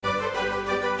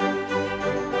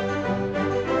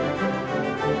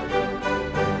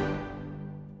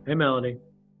Hey, Melody.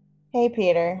 Hey,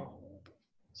 Peter.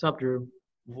 What's up, Drew?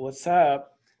 What's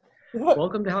up?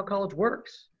 Welcome to How College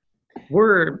Works.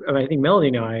 I think Melody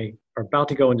and I are about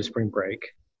to go into spring break.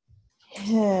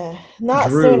 Not soon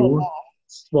Drew enough.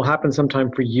 will happen sometime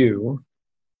for you,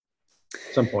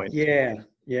 some point. Yeah.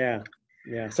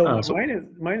 So Uh, so,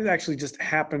 mine is actually just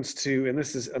happens to, and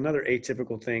this is another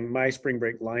atypical thing. My spring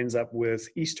break lines up with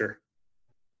Easter.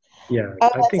 yeah, Oh, I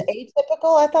that's think,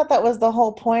 atypical. I thought that was the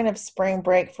whole point of spring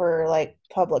break for like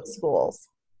public schools.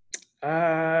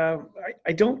 I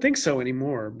don't think so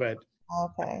anymore, but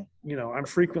Okay. I'm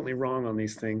frequently wrong on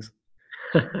these things.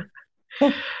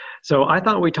 so I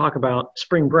thought we'd talk about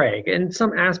spring break. And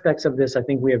some aspects of this I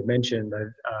think we have mentioned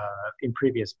in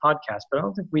previous podcasts, but I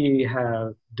don't think we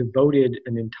have devoted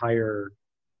an entire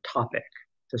topic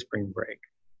to spring break.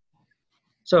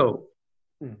 So,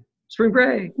 Hmm. spring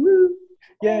break, woo!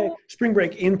 Yeah, spring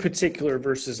break in particular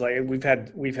versus like we've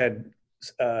had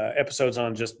episodes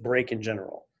on just break in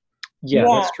general. Yeah,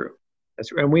 Yeah. that's true. That's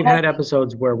true. And we've I- had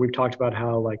episodes where we've talked about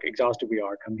how like exhausted we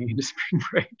are coming into spring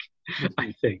break.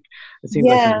 I think it seems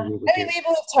like Yeah. something we would I mean, do. maybe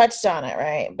we've touched on it,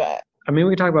 right? But I mean,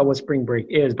 we can talk about what spring break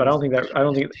is, but I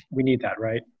don't think we need that,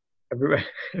 right? Everybody,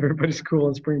 everybody's cool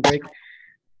on spring break.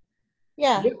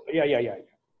 yeah. Yeah.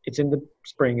 It's in the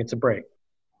spring. It's a break.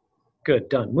 Good,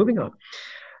 done. Moving on.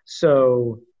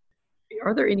 So,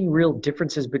 are there any real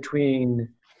differences between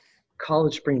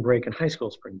college spring break and high school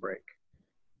spring break?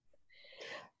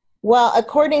 Well,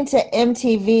 according to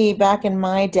MTV back in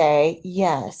my day,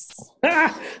 yes.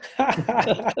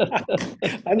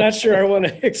 I'm not sure I want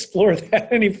to explore that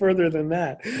any further than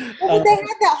that. Well, but they had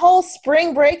that whole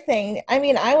spring break thing. I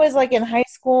mean, I was like in high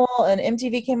school and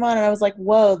MTV came on and I was like,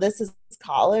 whoa, this is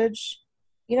college.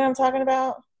 You know what I'm talking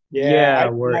about? Yeah,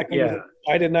 Yeah, yeah.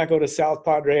 I did not go to South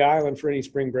Padre Island for any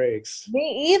spring breaks.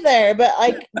 Me either, but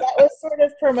like that was sort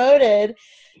of promoted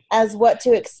as what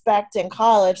to expect in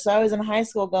college. So I was in high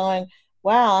school going,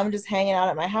 wow, I'm just hanging out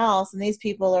at my house and these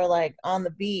people are like on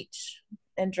the beach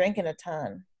and drinking a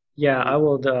ton. Yeah, I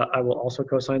will. I will also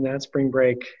co-sign that. Spring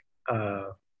break uh,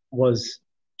 was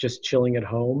just chilling at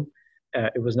home.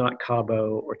 It was not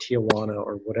Cabo or Tijuana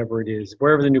or whatever it is,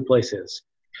 wherever the new place is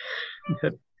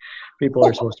that people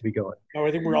are supposed to be going. Oh,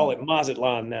 I think we're all at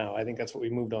Mazatlan now. I think that's what we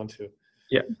moved on to.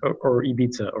 Yeah, or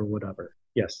Ibiza or whatever.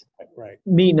 Yes, Right.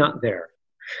 me not there.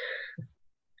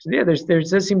 So yeah, there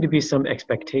does seem to be some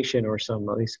expectation or some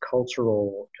at least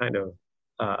cultural kind of.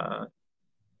 Uh,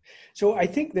 So I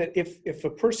think that if a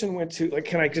person went to, like,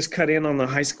 can I just cut in on the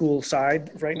high school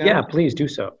side right yeah, now? please do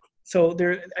so. So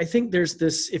I think there's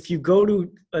this, if you go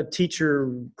to a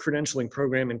teacher credentialing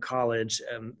program in college,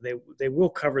 they will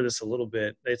cover this a little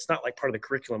bit. It's not like part of the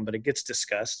curriculum, but it gets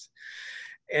discussed.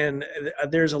 And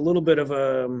there's a little bit of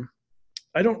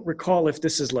I don't recall if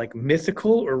this is like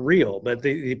mythical or real, but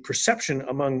the perception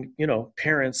among,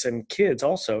 parents and kids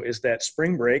also is that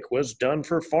spring break was done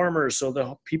for farmers so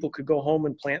the people could go home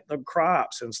and plant the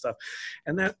crops and stuff.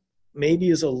 And that maybe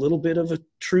is a little bit of a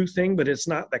true thing, but it's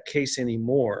not the case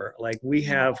anymore. Like we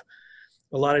have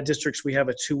a lot of districts, we have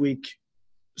a 2-week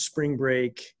spring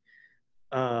break,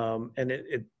 and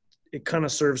it kind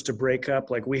of serves to break up.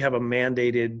 Like we have a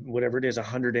mandated, whatever it is,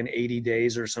 180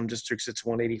 days, or some districts it's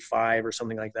 185 or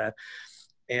something like that.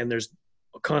 And there's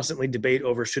constantly debate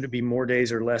over should it be more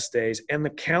days or less days. And the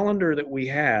calendar that we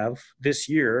have this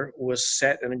year was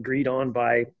set and agreed on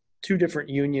by two different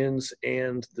unions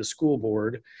and the school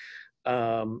board,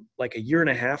 like a year and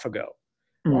a half ago.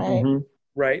 Right. Mm-hmm.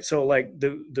 Right. So like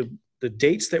the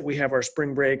dates that we have our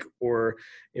spring break, or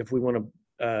if we want to,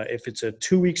 if it's a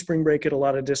 2-week spring break at a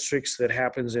lot of districts that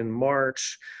happens in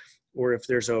March, or if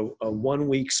there's a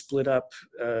 1-week split up,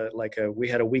 we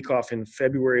had a week off in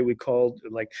February, we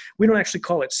don't actually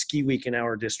call it ski week in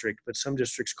our district, but some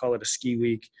districts call it a ski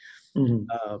week,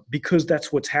 because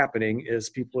that's what's happening is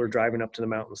people are driving up to the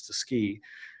mountains to ski.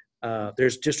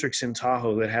 There's districts in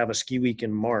Tahoe that have a ski week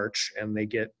in March and they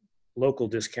get local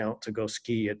discount to go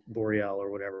ski at Boreal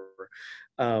or whatever.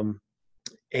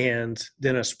 And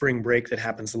then a spring break that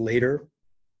happens later.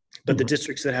 But the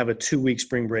districts that have a 2-week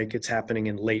spring break, it's happening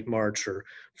in late March or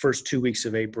first 2 weeks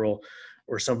of April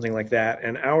or something like that.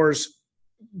 And ours,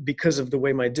 because of the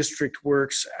way my district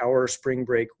works, our spring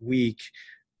break week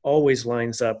always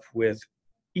lines up with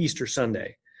Easter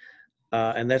Sunday.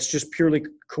 And that's just purely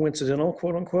coincidental,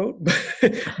 quote unquote.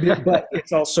 But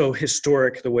it's also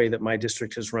historic. The way that my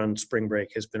district has run spring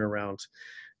break has been around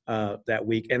that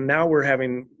week. And now we're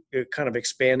having kind of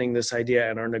expanding this idea,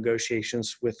 and our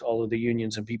negotiations with all of the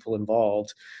unions and people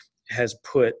involved has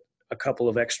put a couple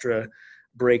of extra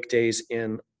break days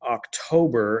in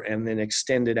October and then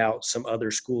extended out some other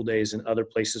school days in other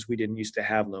places we didn't used to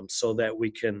have them, so that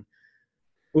we can,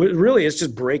 really it's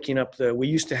just breaking up we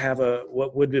used to have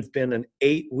what would have been an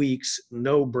 8 weeks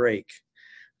no break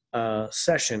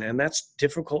session, and that's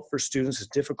difficult for students. It's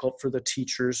difficult for the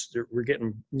teachers. We're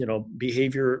getting,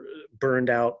 behavior burned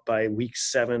out by week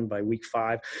 7, by week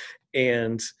 5,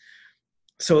 and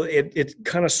so it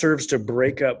kind of serves to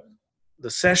break up the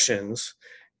sessions,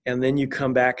 and then you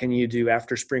come back and you do,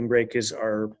 after spring break is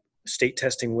our state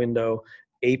testing window.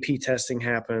 AP testing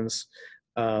happens.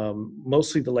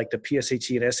 Mostly the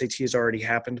PSAT and SAT has already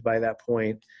happened by that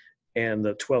point, and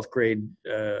the 12th grade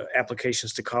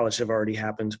applications to college have already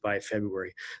happened by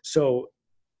February. So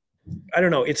I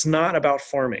don't know. It's not about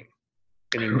farming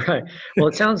anymore. Right. Well,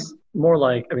 it sounds more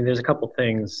like, there's a couple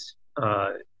things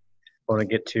I want to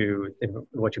get to in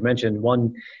what you mentioned.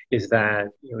 One is that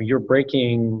you're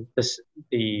breaking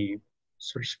the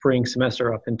sort of spring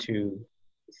semester up into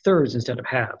thirds instead of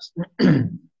halves,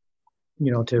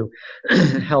 to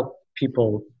help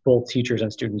people, both teachers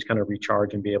and students, kind of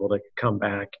recharge and be able to come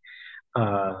back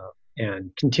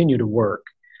and continue to work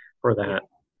for that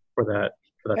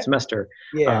semester.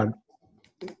 Yeah.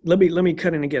 Let me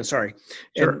cut in again. Sorry.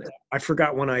 Sure. And I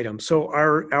forgot one item. So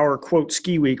our quote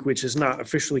ski week, which is not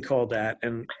officially called that,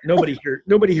 and nobody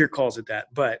here calls it that,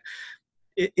 but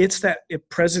it's that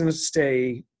President's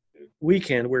Day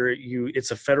weekend where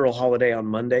it's a federal holiday on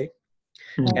Monday.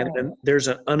 Mm-hmm. And then there's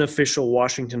an unofficial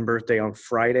Washington birthday on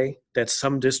Friday. That's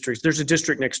some districts. There's a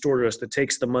district next door to us that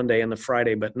takes the Monday and the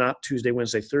Friday, but not Tuesday,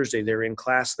 Wednesday, Thursday. They're in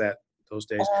class those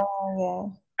days. Yeah.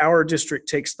 Our district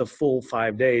takes the full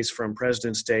 5 days from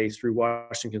President's Day through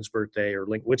Washington's birthday, or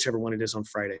whichever one it is on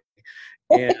Friday.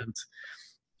 And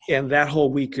that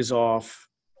whole week is off,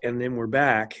 and then we're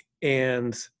back.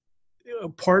 And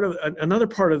another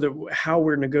part of how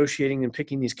we're negotiating and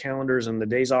picking these calendars and the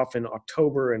days off in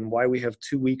October, and why we have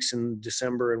 2 weeks in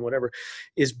December and whatever,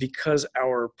 is because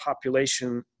our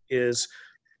population is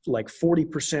like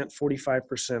 40%,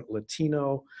 45%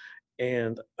 Latino,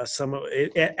 and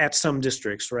at some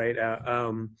districts, right,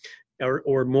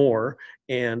 or more,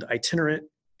 and itinerant.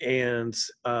 And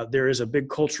there is a big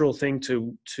cultural thing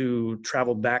to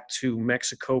travel back to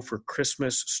Mexico for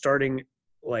Christmas, starting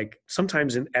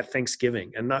sometimes at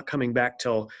Thanksgiving, and not coming back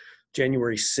till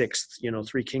January 6th,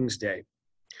 Three Kings Day.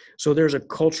 So there's a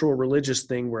cultural religious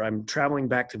thing where I'm traveling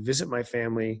back to visit my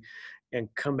family and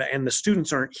come back, and the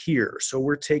students aren't here. So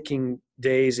we're taking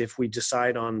days, if we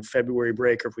decide on February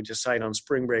break, or if we decide on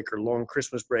spring break or long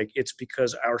Christmas break, it's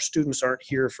because our students aren't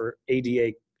here for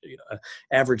ADA,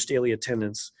 average daily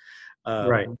attendance,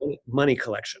 right, money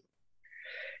collection.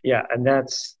 Yeah, and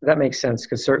that makes sense,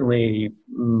 because certainly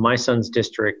my son's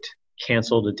district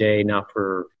canceled a day, not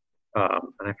for,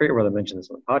 and I forget whether I mentioned this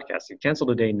on the podcast, he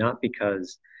canceled a day not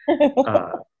because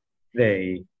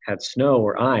they had snow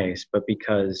or ice, but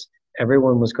because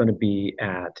everyone was going to be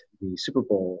at the Super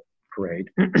Bowl parade,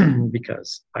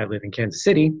 because I live in Kansas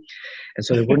City, and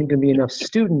so there weren't going to be enough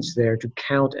students there to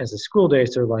count as a school day,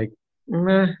 so they're like,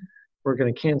 we're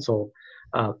going to cancel.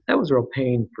 That was a real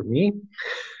pain for me,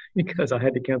 because I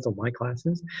had to cancel my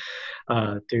classes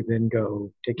to then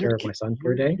go take care of my son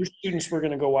for a day. Your students were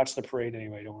going to go watch the parade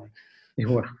anyway, don't worry.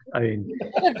 Well,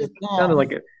 it sounded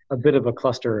like a bit of a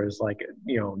cluster. Is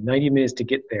 90 minutes to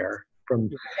get there from,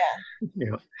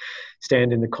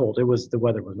 stand in the cold. The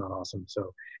weather was not awesome.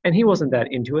 So, and he wasn't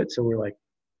that into it. So we're like,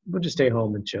 we'll just stay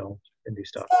home and chill and do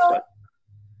stuff. So,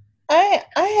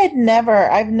 I've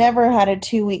never had a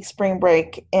 2-week spring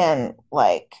break in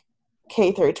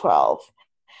K through 12.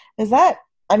 Is that,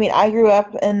 I grew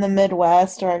up in the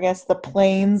Midwest, or I guess the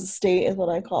Plains state is what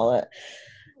I call it.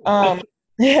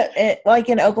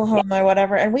 In Oklahoma or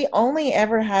whatever, and we only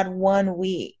ever had 1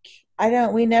 week.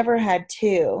 We never had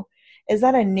 2. Is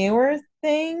that a newer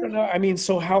thing?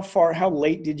 So how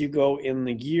late did you go in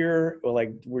the year? Or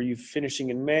were you finishing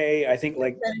in May? I think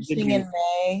finishing in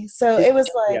May. So it was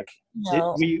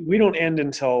we don't end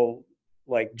until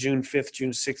June 5th,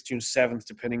 June 6th, June 7th,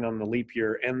 depending on the leap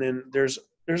year. And then there's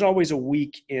always a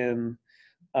week in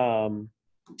fall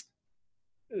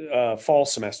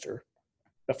semester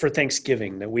for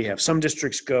Thanksgiving that we have. Some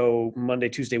districts go Monday,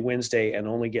 Tuesday, Wednesday, and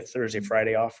only get Thursday,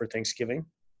 Friday off for Thanksgiving.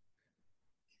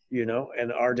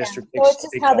 And our district. So it's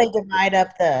just how they divide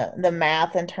up the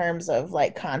math in terms of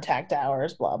contact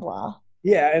hours, blah blah.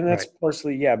 Yeah, and that's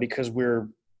partially because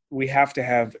we have to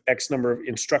have X number of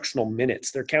instructional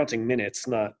minutes. They're counting minutes,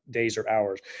 not days or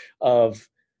hours, of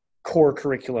core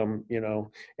curriculum.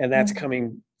 And that's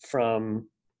coming from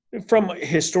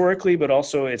historically, but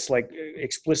also it's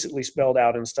explicitly spelled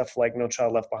out in stuff like No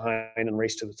Child Left Behind and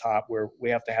Race to the Top, where we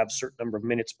have to have a certain number of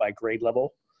minutes by grade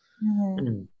level Mhm.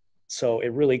 Mm. So it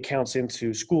really counts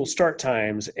into school start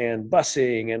times and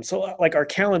busing. And so like our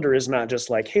calendar is not just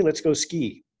like, hey, let's go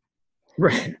ski.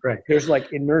 Right, right. There's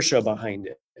like inertia behind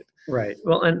it. Right.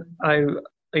 Well, and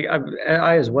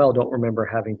I as well don't remember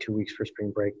having 2 weeks for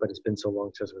spring break, but it's been so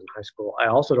long since I was in high school. I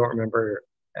also don't remember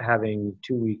having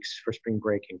 2 weeks for spring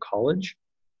break in college.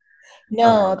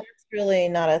 No, Um, that's really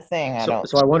not a thing. I don't.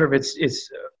 so I wonder if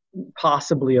it's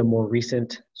possibly a more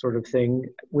recent sort of thing,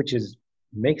 which is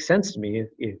makes sense to me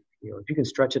if you know if you can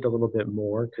stretch it a little bit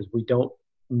more because we don't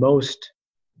most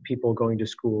people going to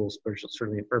schools,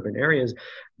 certainly in urban areas,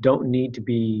 don't need to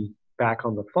be back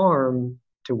on the farm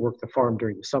to work the farm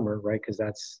during the summer, right? Because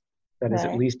that is at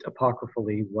Right. least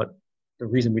apocryphally what the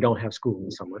reason we don't have school in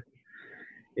the summer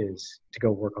is to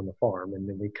go work on the farm, and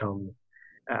then we come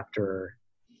after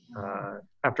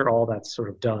after all that's sort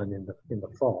of done in the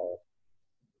fall.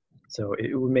 So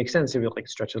it would make sense if you like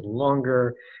stretch it a little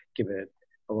longer, give it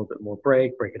a little bit more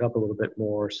break it up a little bit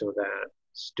more so that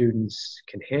students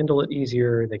can handle it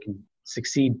easier, they can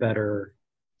succeed better.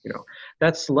 You know,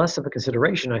 that's less of a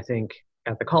consideration, I think,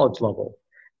 at the college level.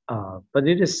 But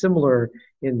it is similar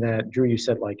in that, Drew, you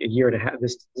said like a year and a half.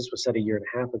 This was said a year and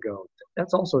a half ago.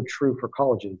 That's also true for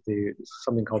colleges. There's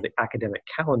something called the academic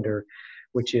calendar,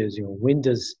 which is when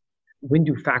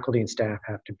do faculty and staff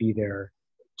have to be there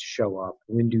to show up?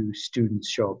 When do students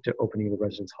show up to opening the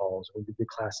residence halls? When do the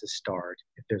classes start?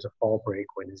 If there's a fall break,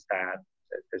 when is that?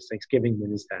 If there's Thanksgiving,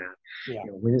 when is that? Yeah.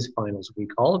 When is finals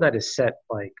week? All of that is set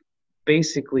like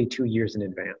basically 2 years in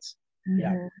advance.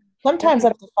 Yeah. Mhm. Sometimes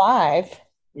up to 5.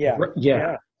 Yeah.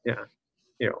 Yeah.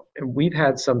 And we've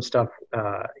had some stuff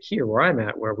here where I'm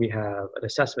at where we have an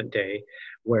assessment day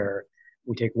where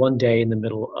we take one day in the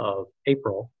middle of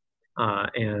April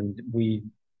and we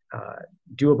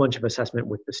do a bunch of assessment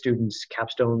with the students.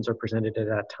 Capstones are presented at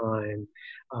that time.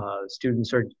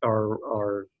 Students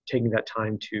are taking that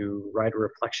time to write a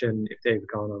reflection if they've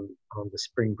gone on the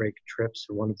spring break trips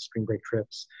or one of the spring break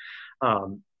trips.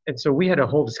 And so we had a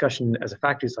whole discussion as a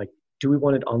faculty. It's like, do we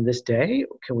want it on this day?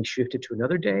 Can we shift it to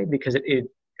another day? Because it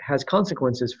has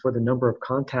consequences for the number of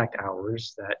contact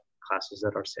hours that classes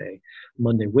that are, say,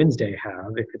 Monday, Wednesday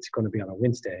have, if it's going to be on a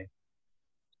Wednesday,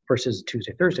 versus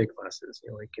Tuesday, Thursday classes.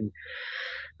 It can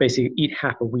basically eat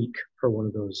half a week for one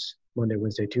of those Monday,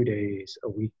 Wednesday, 2 days a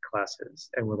week classes.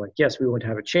 And we're like, yes, we want to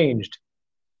have it changed.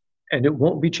 And it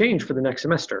won't be changed for the next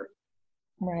semester.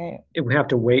 Right. It would have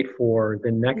to wait for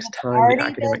the next time the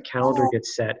academic calendar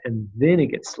gets set, and then it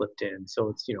gets slipped in. So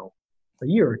it's, a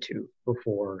year or two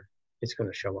before it's going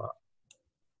to show up.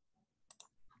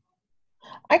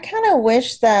 I kind of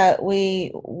wish that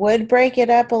we would break it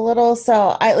up a little.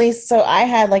 So I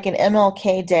had like an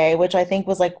MLK day, which I think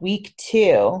was like week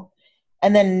 2,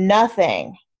 and then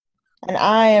nothing. And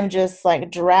I am just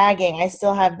like dragging. I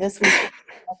still have this week,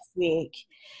 next week.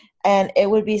 And it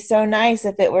would be so nice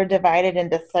if it were divided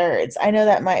into thirds. I know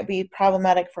that might be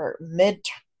problematic for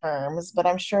midterms, but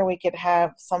I'm sure we could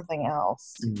have something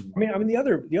else. I mean, the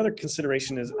other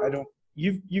consideration is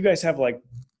you guys have like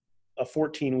a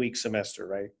 14-week semester,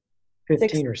 right?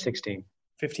 15 or 16.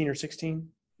 15 or 16?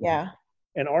 Yeah.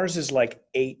 And ours is like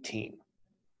 18.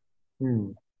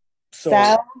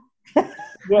 So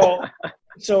well,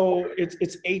 so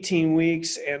it's 18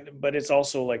 weeks, but it's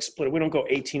also like split. We don't go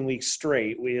 18 weeks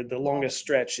straight. The longest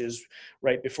stretch is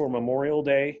right before Memorial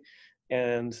Day,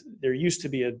 and there used to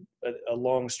be a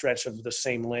long stretch of the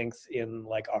same length in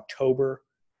like October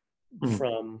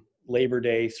from Labor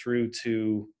Day through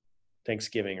to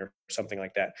Thanksgiving or something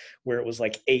like that, where it was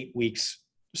like 8 weeks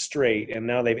straight. And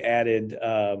now they've added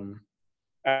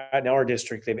in our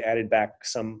district, they've added back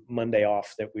some Monday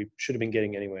off that we should have been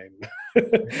getting anyway.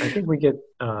 I think we get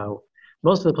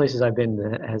most of the places I've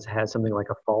been has had something like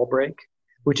a fall break,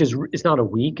 which is it's not a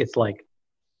week. It's like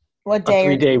what day?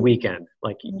 A 3-day weekend.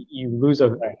 Like you lose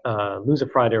a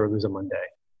Friday or lose a Monday,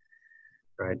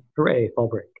 right? Hooray, fall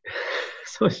break!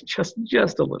 So it's just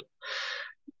a little.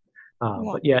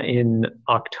 But yeah, in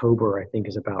October I think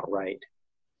is about right.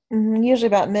 Usually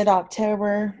about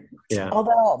mid-October. Yeah.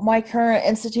 Although my current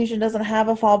institution doesn't have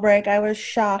a fall break, I was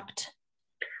shocked.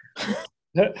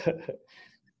 I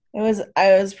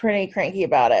was pretty cranky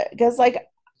about it because like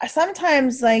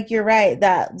sometimes like you're right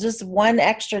that just one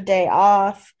extra day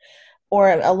off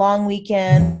or a long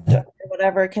weekend or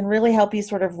whatever can really help you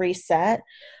sort of reset.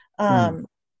 And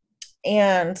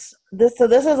this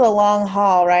is a long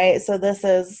haul, right? So this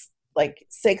is like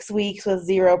 6 weeks with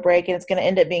 0 break, and it's going to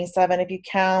end up being 7 if you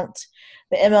count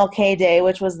the MLK day,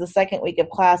 which was the second week of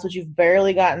class, which you've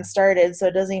barely gotten started, so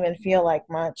it doesn't even feel like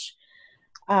much.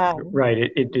 Right.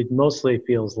 It mostly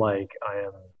feels like I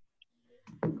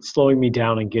am slowing me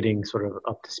down and getting sort of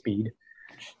up to speed.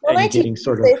 Well, I and teach getting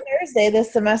sort of, Tuesday, Thursday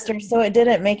this semester, so it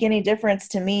didn't make any difference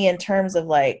to me in terms of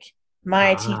like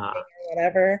my teaching ah, or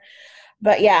whatever.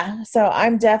 But yeah, so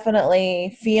I'm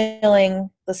definitely feeling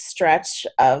the stretch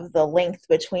of the length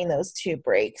between those two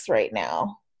breaks right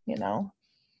now, you know.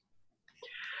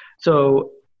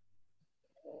 so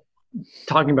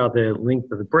talking about the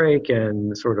length of the break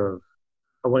and sort of,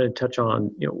 I wanted to touch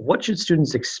on, what should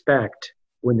students expect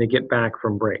when they get back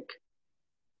from break?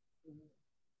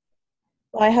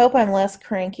 Well, I hope I'm less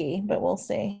cranky, but we'll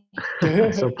see.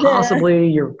 So possibly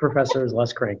your professor is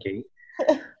less cranky.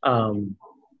 Um,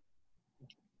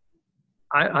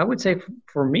 I would say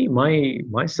for me,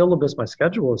 my syllabus, my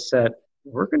schedule is set.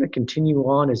 We're going to continue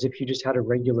on as if you just had a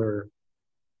regular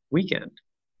weekend.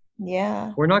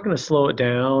 Yeah. We're not going to slow it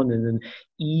down and then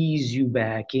ease you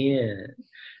back in,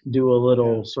 do a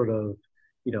little sort of,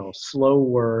 slow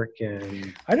work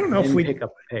and I don't know if then we, pick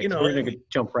up the pace. you know, We're going to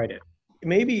jump right in.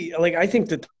 maybe like I think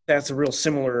that that's a real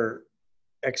similar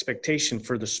expectation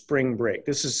for the spring break.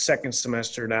 This is second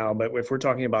semester now, but if we're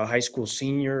talking about high school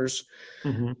seniors,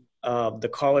 Mm-hmm. the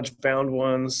college bound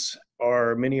ones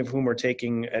are many of whom are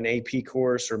taking an AP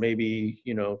course or maybe,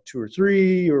 2 or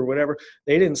 3 or whatever.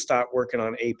 They didn't stop working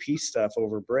on AP stuff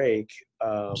over break.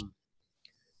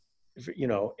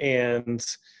 And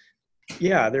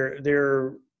yeah,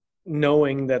 they're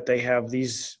knowing that they have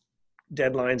these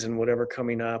deadlines and whatever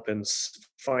coming up and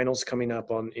finals coming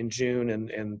up in June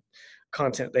and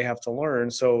content they have to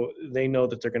learn. So they know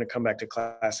that they're going to come back to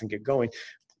class and get going.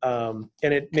 And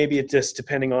it just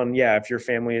depending on, if your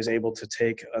family is able to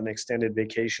take an extended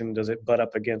vacation, does it butt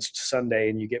up against Sunday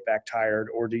and you get back tired,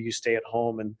 or do you stay at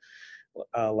home and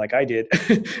like I did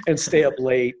and stay up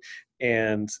late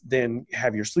and then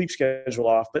have your sleep schedule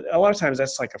off? But a lot of times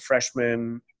that's like a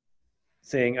freshman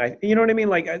thing. You know what I mean?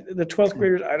 Like the 12th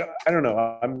graders, I don't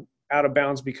know. I'm out of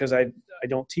bounds because I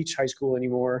don't teach high school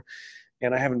anymore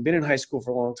and I haven't been in high school for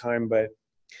a long time, but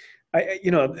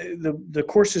the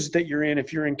courses that you're in,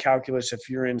 if you're in calculus, if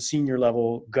you're in senior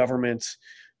level government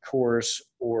course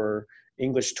or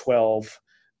English 12,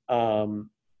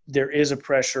 there is a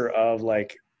pressure of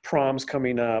like proms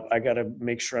coming up. I got to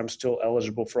make sure I'm still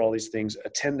eligible for all these things.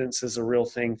 Attendance is a real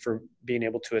thing for being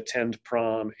able to attend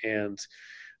prom and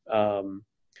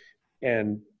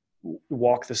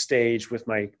walk the stage with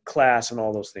my class and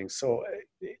all those things. So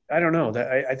I don't know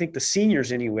that I think the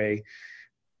seniors anyway,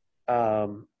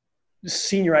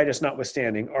 senioritis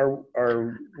notwithstanding,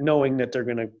 are knowing that they're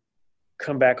going to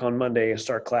come back on Monday and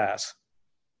start class.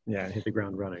 Yeah, and hit the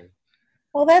ground running.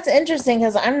 Well, that's interesting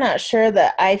because I'm not sure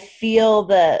that I feel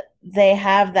that they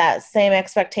have that same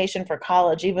expectation for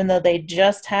college, even though they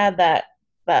just had that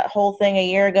whole thing a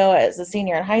year ago as a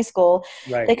senior in high school.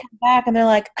 Right. They come back and they're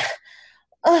like,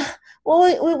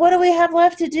 well, what do we have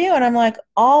left to do? And I'm like,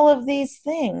 all of these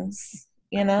things,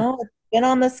 it's been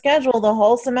on the schedule the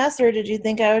whole semester. Did you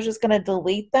think I was just going to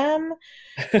delete them?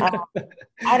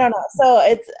 I don't know.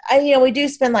 So we do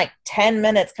spend like 10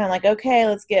 minutes kind of like,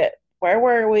 okay, where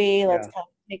were we? Let's kind of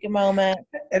take a moment.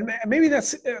 And maybe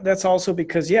that's also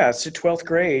because, it's the 12th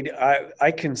grade.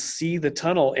 I can see the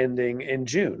tunnel ending in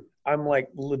June. I'm like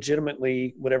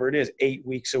legitimately, whatever it is, 8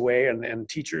 weeks away. And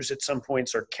teachers at some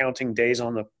points are counting days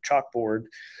on the chalkboard,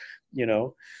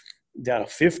 down to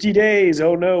 50 days.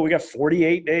 Oh no, we got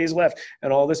 48 days left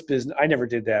and all this business. I never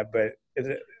did that, but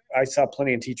I saw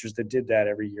plenty of teachers that did that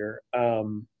every year.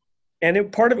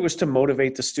 And part of it was to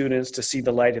motivate the students to see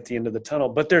the light at the end of the tunnel.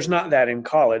 But there's not that in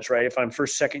college, right? If I'm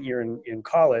second year in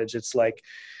college, it's like,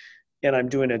 and I'm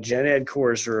doing a gen ed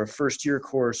course or a first year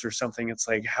course or something, it's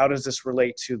like, how does this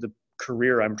relate to the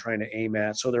career I'm trying to aim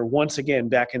at? So they're once again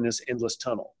back in this endless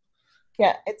tunnel.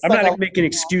 Yeah. I'm not making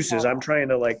excuses. I'm trying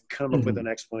to like come up with an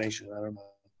explanation. I don't know.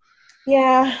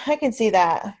 Yeah, I can see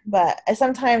that. But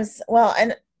sometimes,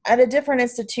 and at a different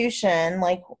institution,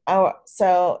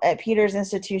 so at Peter's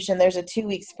institution, there's a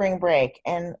 2-week spring break,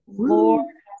 and Lord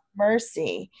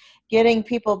mercy, getting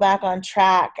people back on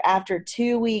track after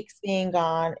 2 weeks being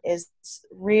gone is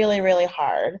really, really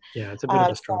hard. Yeah, it's a bit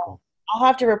of a struggle. So I'll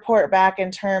have to report back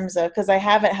in terms of, because I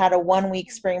haven't had a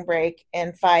 1-week spring break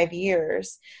in 5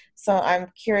 years. So I'm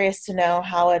curious to know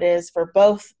how it is for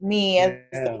both me as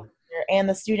the teacher and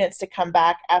the students to come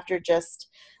back after just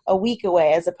a week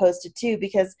away as opposed to 2,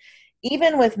 because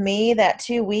even with me, that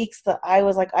 2 weeks that I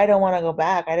was like, I don't want to go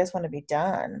back. I just want to be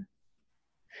done.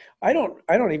 I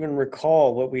don't even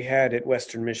recall what we had at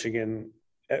Western Michigan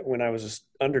when I was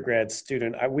an undergrad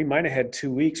student. We might have had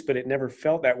 2 weeks, but it never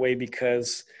felt that way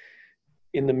because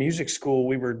in the music school,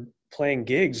 we were playing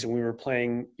gigs and we were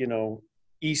playing,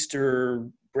 Easter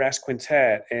brass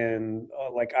quintet and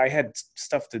like I had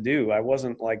stuff to do. It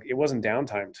wasn't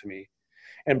downtime to me.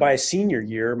 And by senior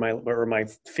year, my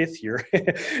fifth year,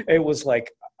 it was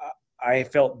like I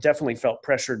definitely felt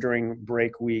pressure during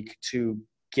break week to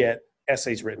get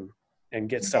essays written and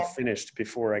get stuff finished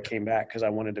before I came back because I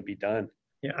wanted to be done.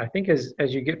 Yeah, I think as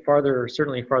you get farther,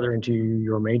 certainly farther into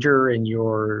your major and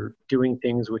you're doing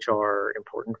things which are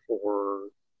important for,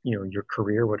 your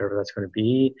career, whatever that's going to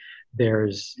be,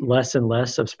 there's less and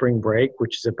less of spring break,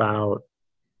 which is about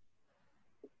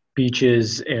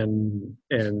beaches and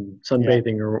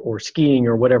sunbathing or skiing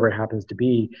or whatever it happens to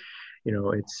be.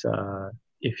 It's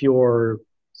if you're,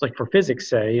 it's like for physics,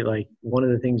 say, like one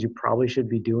of the things you probably should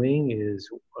be doing is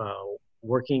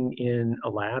working in a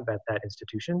lab at that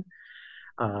institution.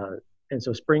 And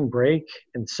so spring break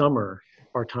and summer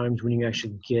are times when you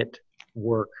actually get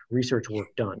research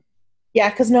work done. Yeah,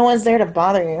 because no one's there to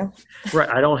bother you. Right.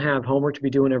 I don't have homework to be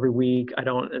doing every week. I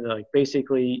don't,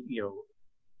 basically,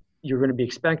 you're going to be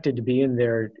expected to be in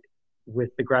there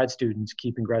with the grad students,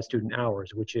 keeping grad student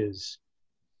hours, which is,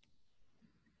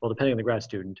 well, depending on the grad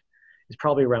student, is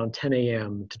probably around 10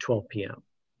 a.m. to 12 p.m.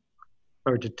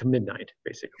 or to midnight,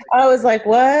 basically. I was like,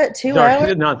 what? 2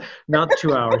 hours? Not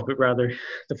 2 hours, but rather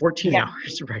the 14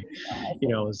 hours, right?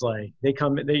 It's like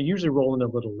they usually roll in a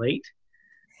little late.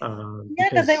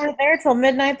 Because they were there till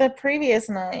midnight the previous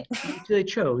night. They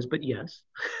chose, but yes.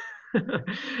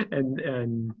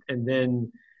 and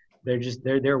then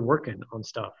they're working on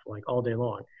stuff like all day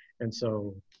long. And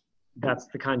so that's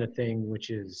the kind of thing which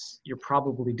is you're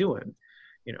probably doing,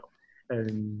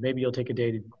 and maybe you'll take a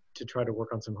day to try to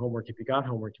work on some homework if you got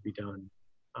homework to be done.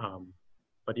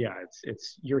 But yeah,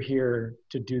 it's you're here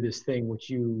to do this thing which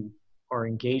you are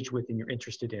engaged with and you're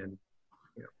interested in.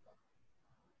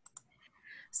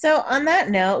 So on that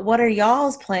note, what are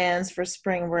y'all's plans for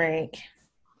spring break?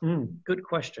 Good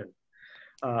question.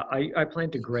 I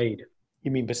plan to grade.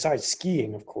 You mean besides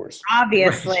skiing, of course?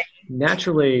 Obviously. Right.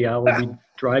 Naturally, I will be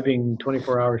driving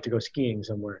 24 hours to go skiing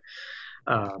somewhere.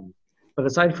 But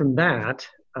aside from that,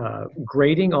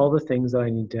 grading all the things that I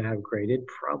need to have graded,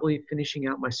 probably finishing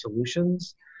out my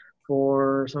solutions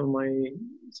for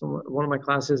one of my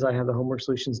classes. I have the homework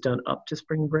solutions done up to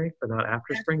spring break, but not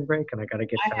after spring break, and I got to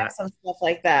get that. I have some stuff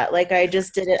like that. Like I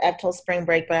just did it up till spring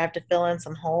break, but I have to fill in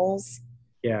some holes.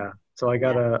 Yeah. So I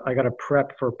gotta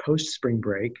prep for post spring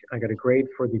break. I got to grade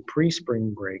for the pre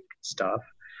spring break stuff.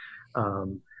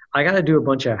 I got to do a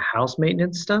bunch of house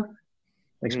maintenance stuff.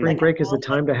 Like spring break is the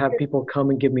time to have people come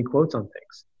and give me quotes on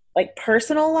things. Like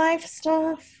personal life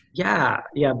stuff? Yeah,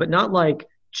 but not like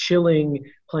chilling,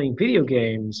 playing video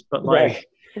games, but like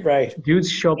right. Dudes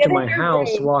show up to my house,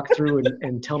 walk through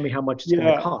and tell me how much it's going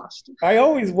to cost. I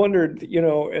always wondered,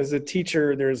 as a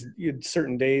teacher, there's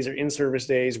certain days or in-service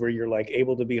days where you're like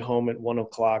able to be home at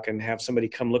 1:00 and have somebody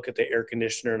come look at the air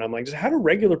conditioner. And I'm like, how do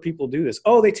regular people do this?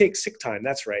 Oh, they take sick time.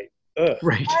 That's right. Ugh.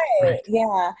 Right.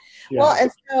 Yeah. Well,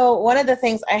 and so one of the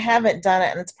things, I haven't done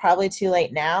it and it's probably too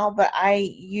late now, but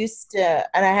I used to,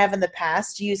 and I have in the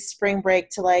past, used spring break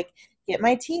to like get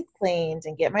my teeth cleaned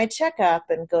and get my checkup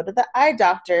and go to the eye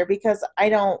doctor because I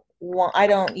don't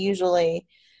usually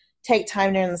take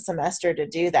time during the semester to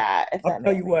do that. I'll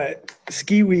tell you what,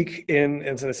 ski week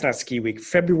and so it's not ski week,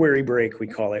 February break, we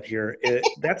call it here.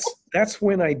 That's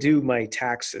when I do my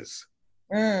taxes.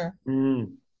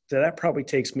 So that probably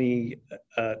takes me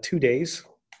 2 days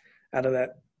out of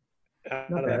that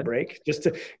break just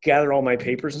to gather all my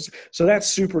papers. So that's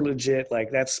super legit.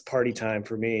 Like that's party time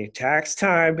for me. Tax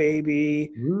time,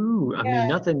 baby. Ooh, I mean,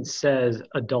 nothing says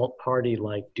adult party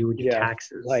like doing your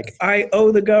taxes. Like I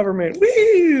owe the government.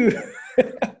 Woo!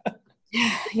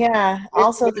 Yeah.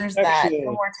 Also, there's that.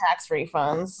 No more tax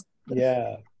refunds.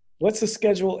 Yeah. What's the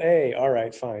Schedule A? All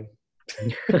right, fine.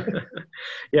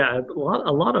 Yeah,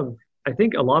 I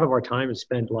think a lot of our time is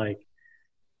spent like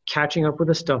catching up with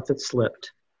the stuff that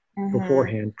slipped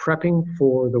beforehand, prepping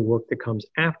for the work that comes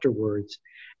afterwards,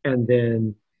 and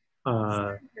then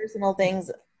personal things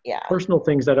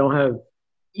that I don't have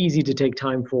easy to take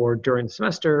time for during the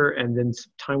semester, and then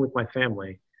time with my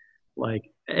family. Like,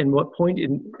 and what point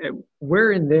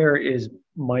where in there is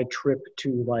my trip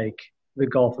to like the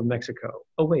Gulf of Mexico?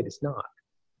 Oh wait, it's not.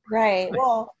 Right.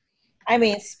 Well, I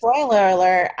mean, spoiler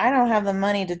alert, I don't have the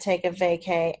money to take a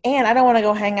vacay, and I don't want to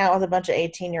go hang out with a bunch of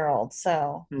 18-year-olds,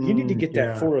 so. You need to get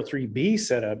that 403B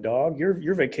set up, dog.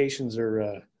 Your vacations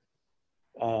are,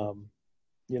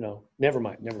 never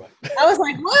mind. I was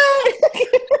like,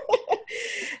 what?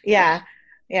 Yeah.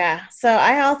 So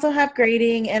I also have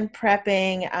grading and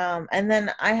prepping, and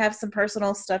then I have some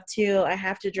personal stuff too. I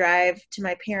have to drive to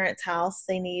my parents' house.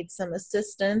 They need some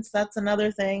assistance. That's another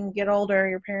thing. Get older,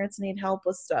 your parents need help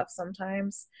with stuff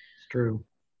sometimes. True.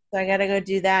 So I got to go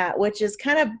do that, which is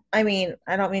kind of, I mean,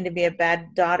 I don't mean to be a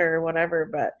bad daughter or whatever,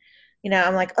 but,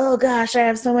 I'm like, oh gosh, I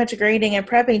have so much grading and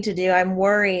prepping to do. I'm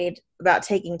worried about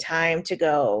taking time to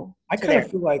go. I kind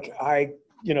of feel like I,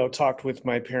 talked with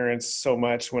my parents so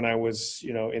much when I was,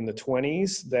 in the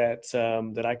 20s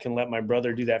that I can let my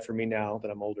brother do that for me now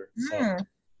that I'm older. So.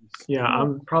 Yeah,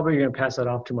 I'm probably going to pass that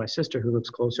off to my sister who lives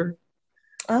closer.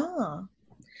 Oh.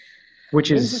 Which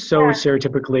is so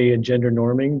stereotypically and gender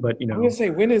norming, but I'm gonna say,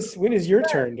 when is your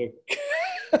turn to?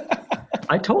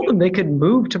 I told them they could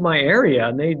move to my area,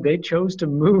 and they chose to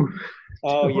move.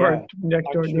 Next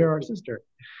door near our sister.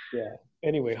 Yeah.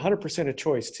 Anyway, 100% a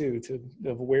choice too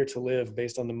of where to live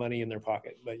based on the money in their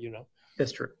pocket, but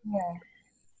that's true. Yeah.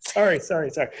 Sorry.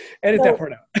 Edit that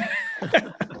part out.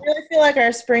 I really feel like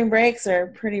our spring breaks are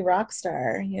pretty rock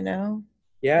star,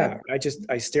 Yeah,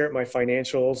 I stare at my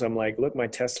financials. I'm like, look, my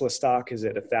Tesla stock is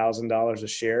at $1,000 a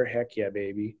share. Heck yeah,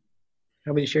 baby.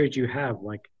 How many shares do you have?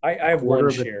 Like I have one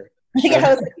share. Yeah,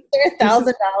 I was like,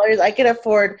 $1,000. I could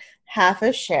afford half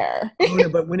a share. Oh, no,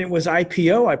 but when it was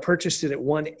IPO, I purchased it at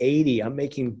 180. I'm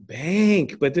making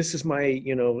bank, but this is my,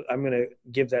 I'm gonna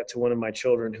give that to one of my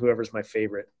children, whoever's my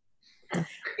favorite.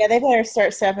 Yeah, they better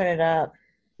start stepping it up.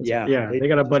 Yeah, they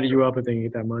gotta butter you up if they can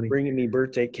get that money. Bringing me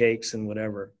birthday cakes and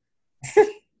whatever.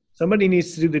 Somebody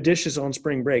needs to do the dishes on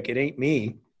spring break. It ain't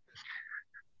me.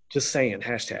 Just saying.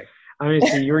 Hashtag. I mean,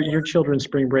 see, your children's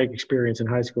spring break experience in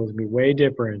high school is going to be way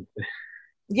different.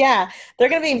 Yeah, they're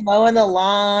going to be mowing the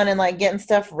lawn and like getting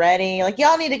stuff ready. Like,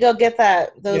 y'all need to go get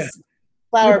those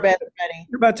flower beds ready.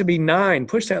 You're about to be 9.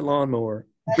 Push that lawnmower.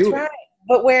 That's right.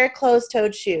 But wear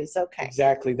closed-toed shoes. Okay.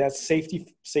 Exactly. That's safety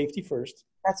first.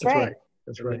 That's right.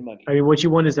 That's right. I mean, what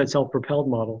you want is that self-propelled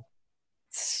model.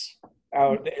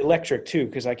 Electric too,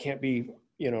 because I can't be,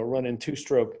 running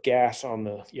 2-stroke gas on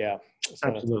the,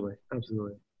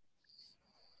 Absolutely.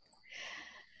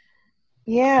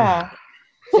 Yeah.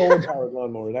 Solar powered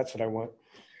lawnmower. That's what I want.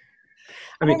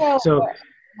 I mean, so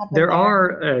there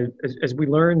are, as we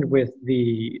learned with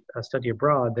the study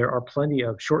abroad, there are plenty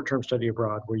of short-term study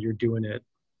abroad where you're doing it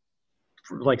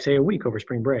for, like, say, a week over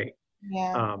spring break.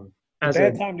 Yeah.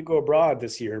 Bad time to go abroad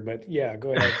this year, but yeah,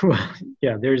 go ahead. Well,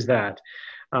 yeah, there's that.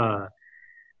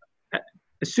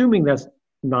 Assuming that's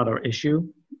not our issue,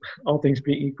 all things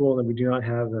being equal, and we do not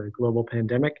have a global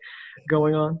pandemic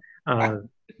going on,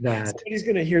 somebody's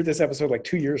going to hear this episode like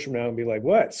 2 years from now and be like,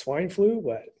 what, swine flu?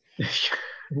 What?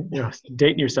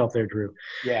 Dating yourself there, Drew.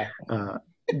 Yeah.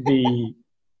 The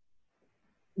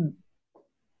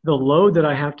load that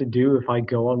I have to do if I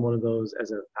go on one of those as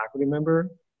a faculty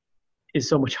member is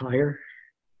so much higher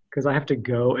because I have to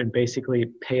go and basically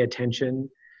pay attention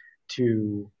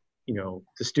to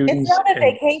the students. It's not a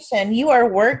vacation. You are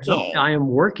working. No, I am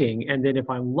working. And then if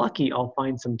I'm lucky, I'll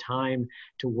find some time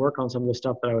to work on some of the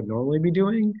stuff that I would normally be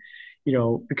doing,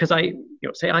 because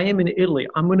say I am in Italy,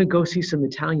 I'm going to go see some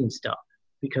Italian stuff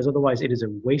because otherwise it is a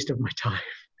waste of my time.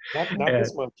 Not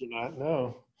this month, you're not.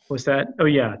 No. What's that? Oh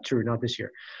yeah, true. Not this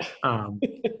year.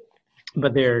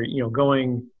 But they're,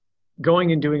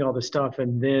 going and doing all this stuff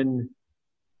and then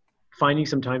finding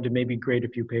some time to maybe grade a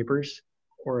few papers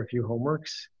or a few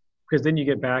homeworks. Because then you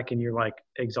get back and you're like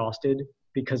exhausted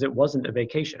because it wasn't a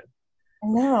vacation.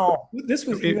 No. This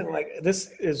was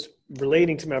this is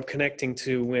relating to me. I'm connecting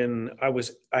to when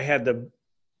I had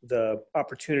the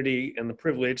opportunity and the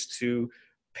privilege to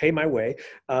pay my way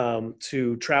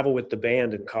to travel with the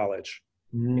band in college.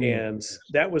 And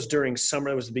that was during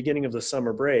summer. It was the beginning of the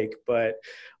summer break, but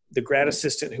the grad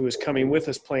assistant who was coming with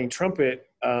us playing trumpet,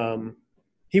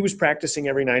 he was practicing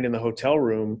every night in the hotel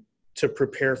room to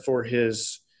prepare for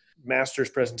his master's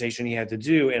presentation he had to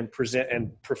do and present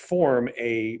and perform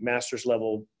a master's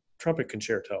level trumpet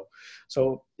concerto.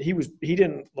 So he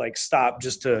didn't like stop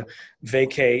just to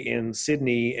vacay in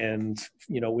Sydney, and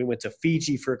we went to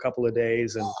Fiji for a couple of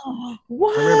days. And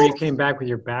what? I remember you came back with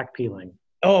your back peeling.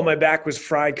 Oh, my back was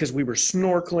fried because we were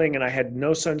snorkeling and I had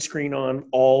no sunscreen on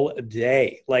all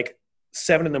day, like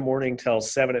 7 a.m. till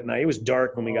 7 p.m. It was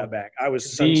dark when we got back. I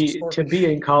was to be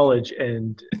in college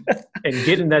and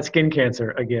getting that skin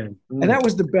cancer again. And that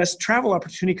was the best travel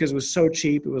opportunity because it was so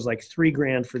cheap. It was like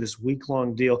 $3,000 for this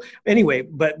week-long deal. Anyway,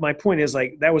 but my point is,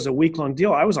 like, that was a week-long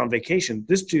deal. I was on vacation.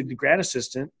 This dude, the grad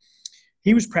assistant,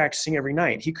 he was practicing every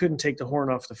night. He couldn't take the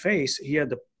horn off the face. He had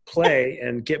to play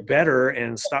and get better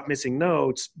and stop missing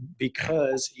notes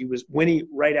because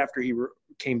right after he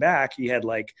came back, he had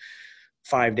like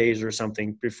 5 days or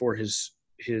something before his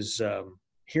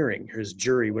hearing, his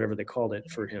jury, whatever they called it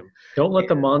for him. Don't let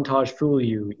the montage fool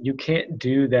you. You can't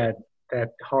do that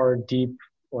hard, deep,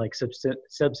 like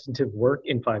substantive work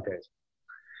in 5 days.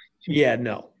 Yeah,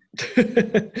 no.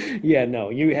 Yeah, no,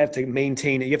 you have to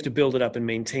maintain it. You have to build it up and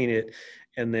maintain it,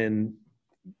 and then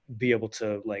be able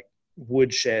to like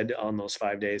woodshed on those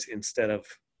 5 days instead of,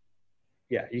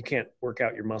 yeah, you can't work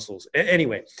out your muscles.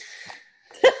 Anyway.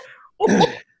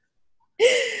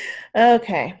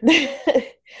 Okay.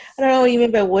 I don't know what you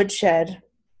mean by woodshed.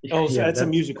 Oh, so Yeah, that's a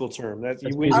musical term. That that's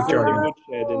when you music build a jargon.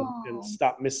 woodshed and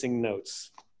stop missing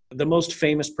notes. The most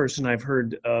famous person I've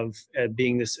heard of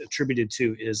being this attributed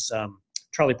to is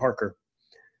Charlie Parker,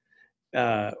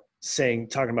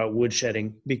 talking about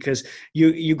woodshedding, because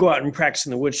you go out and practice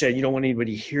in the woodshed. You don't want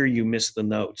anybody to hear you miss the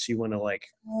notes. You want to like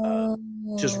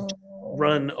just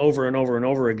run over and over and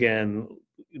over again,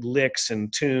 licks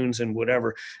and tunes and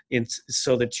whatever,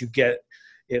 so that you get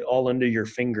it all under your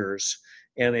fingers.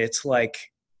 And it's like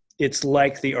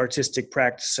the artistic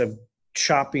practice of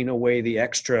chopping away the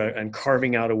extra and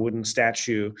carving out a wooden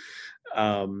statue,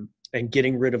 and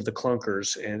getting rid of the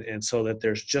clunkers, and so that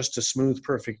there's just a smooth,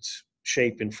 perfect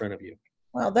shape in front of you.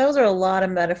 Wow, those are a lot of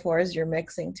metaphors you're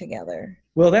mixing together.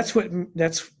 Well,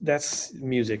 that's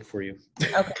music for you.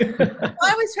 Okay. Well,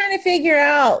 I was trying to figure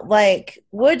out like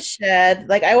woodshed.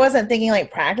 Like I wasn't thinking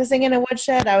like practicing in a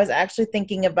woodshed. I was actually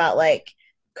thinking about like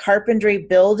carpentry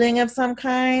building of some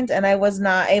kind, and I was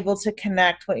not able to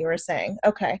connect what you were saying.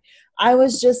 Okay. I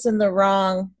was just in the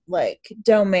wrong like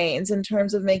domains in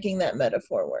terms of making that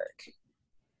metaphor work.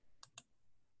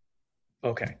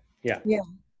 Okay. Yeah. Yeah.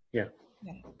 Yeah.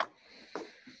 Okay.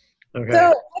 Okay.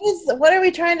 So what are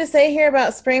we trying to say here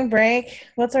about spring break?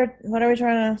 What are we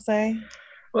trying to say?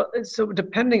 Well, so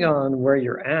depending on where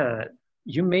you're at,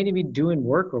 you may be doing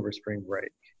work over spring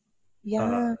break.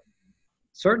 Yeah.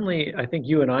 Certainly, I think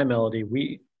you and I, Melody,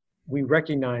 we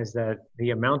recognize that the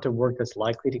amount of work that's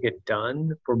likely to get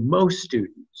done for most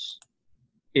students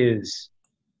is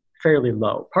fairly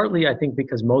low. Partly, I think,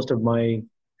 because most of my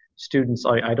students,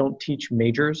 I don't teach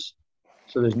majors,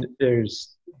 so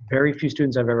there's very few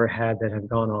students I've ever had that have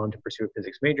gone on to pursue a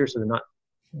physics major, so they're not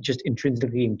just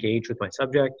intrinsically engaged with my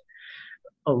subject.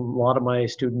 A lot of my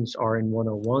students are in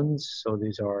 101s, so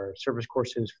these are service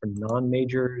courses for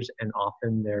non-majors, and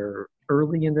often they're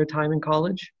early in their time in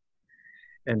college.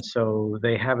 And so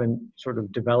they haven't sort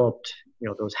of developed,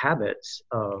 those habits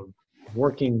of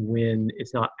working when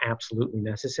it's not absolutely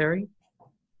necessary.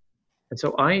 And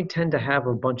so I tend to have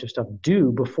a bunch of stuff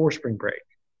due before spring break.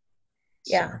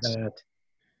 Yeah. So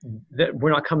that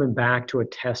we're not coming back to a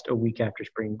test a week after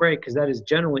spring break, because that is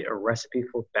generally a recipe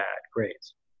for bad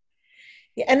grades.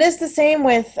 Yeah, and it's the same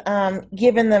with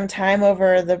giving them time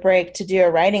over the break to do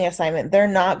a writing assignment. They're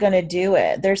not going to do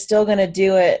it. They're still going to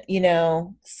do it,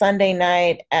 Sunday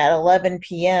night at 11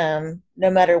 p.m., no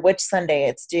matter which Sunday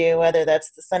it's due, whether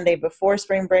that's the Sunday before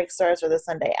spring break starts or the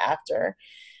Sunday after.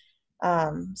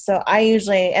 So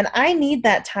I need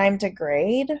that time to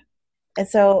grade. And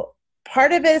so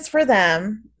part of it is for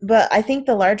them, but I think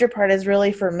the larger part is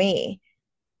really for me.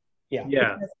 Yeah.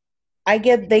 Yeah.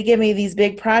 They give me these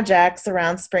big projects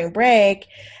around spring break,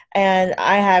 and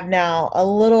I have now a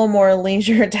little more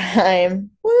leisure time,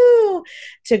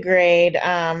 to grade.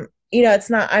 I'm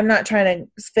not trying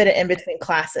to fit it in between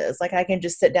classes. Like I can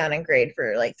just sit down and grade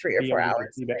for like 3 or 4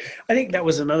 hours. I think that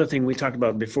was another thing we talked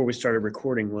about before we started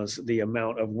recording, was the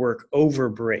amount of work over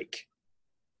break.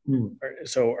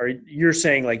 So you're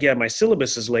saying like, yeah, my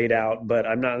syllabus is laid out, but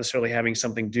I'm not necessarily having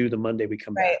something due the Monday we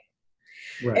come back.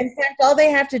 Right. In fact, all they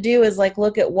have to do is like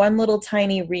look at one little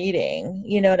tiny reading.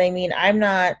 You know what I mean? I'm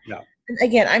not,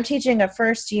 again, I'm teaching a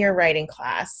first year writing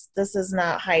class. This is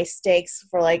not high stakes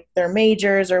for like their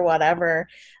majors or whatever.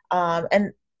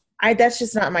 That's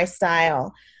just not my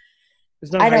style.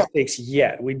 It's not high stakes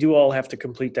yet. We do all have to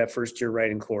complete that first year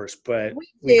writing course, but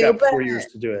we've got 4 years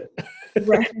to do it.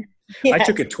 Right. Yes. I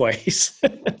took it twice.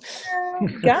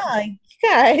 God, you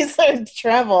guys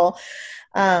travel.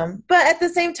 But at the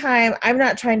same time, I'm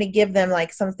not trying to give them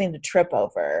like something to trip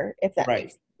over, if that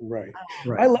makes sense. Right.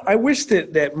 I wish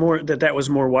that was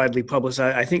more widely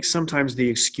publicized. I think sometimes the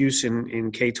excuse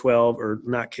in K-12 or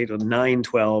not K-12,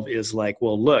 9-12 is like,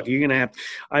 well, look,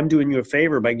 I'm doing you a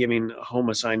favor by giving home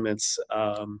assignments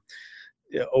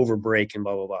over break and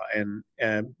blah, blah, blah.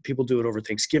 And people do it over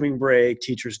Thanksgiving break.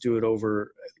 Teachers do it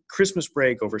over Christmas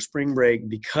break, over spring break,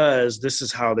 because this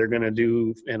is how they're going to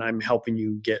do, and I'm helping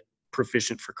you get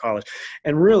proficient for college.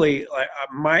 And really,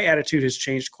 my attitude has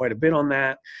changed quite a bit on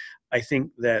that. I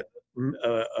think that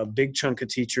a big chunk of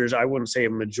teachers, I wouldn't say a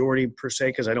majority per se,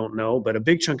 because I don't know, but a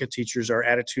big chunk of teachers, our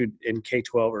attitude in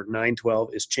K-12 or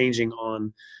 9-12 is changing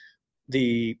on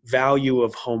the value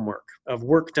of homework, of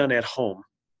work done at home.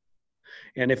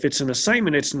 And if it's an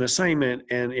assignment, it's an assignment.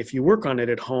 And if you work on it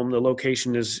at home, the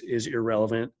location is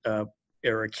irrelevant,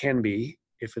 or it can be.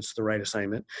 if it's the right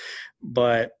assignment.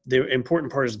 But the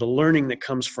important part is the learning that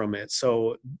comes from it.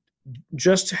 So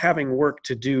just having work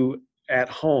to do at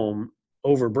home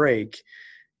over break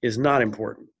is not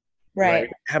important. Right.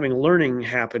 Having learning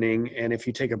happening, and if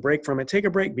you take a break from it, take a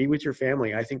break, be with your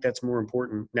family. I think that's more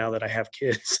important now that I have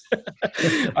kids.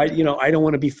 I don't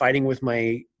want to be fighting with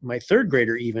my third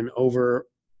grader even over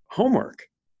homework,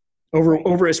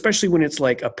 over especially when it's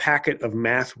like a packet of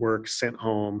math work sent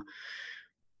home.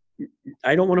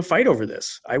 I don't want to fight over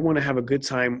this. I want to have a good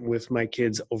time with my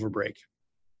kids over break.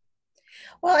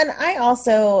 Well, and I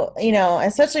also,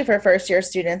 especially for first year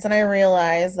students, and I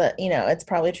realize that, it's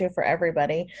probably true for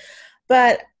everybody,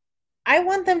 but I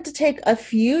want them to take a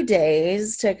few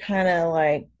days to kind of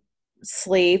like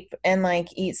sleep and like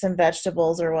eat some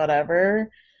vegetables or whatever.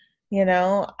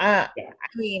 I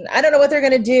mean, I don't know what they're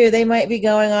going to do. They might be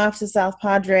going off to South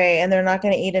Padre and they're not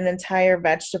going to eat an entire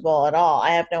vegetable at all.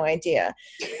 I have no idea.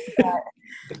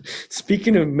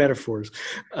 Speaking of metaphors,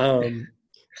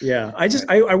 yeah,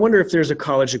 I wonder if there's a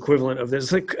college equivalent of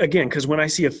this. Like, again, because when I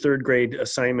see a third grade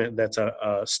assignment that's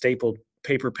a stapled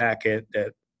paper packet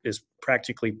that is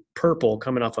practically purple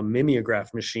coming off a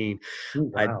mimeograph machine,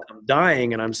 Ooh, wow. I'm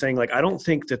dying, and I'm saying, like, I don't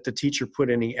think that the teacher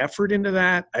put any effort into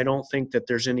that. I don't think that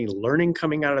there's any learning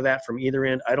coming out of that from either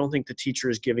end. I don't think the teacher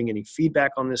is giving any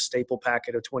feedback on this staple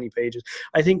packet of 20 pages.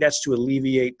 I think that's to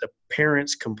alleviate the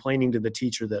parents complaining to the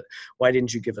teacher that, why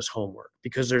didn't you give us homework?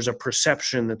 Because there's a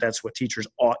perception that that's what teachers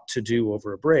ought to do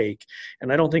over a break.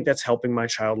 And I don't think that's helping my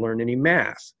child learn any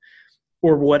math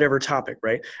or whatever topic,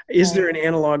 right? Is there an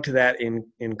analog to that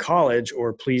in college,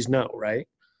 or please no, right?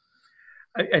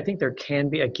 I think there can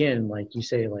be, again, like you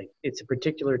say, like it's a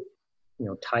particular,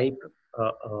 type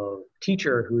of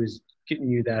teacher who's getting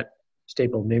you that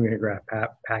staple mimeograph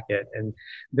packet. And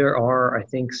there are, I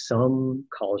think, some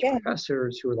college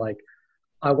professors who are like,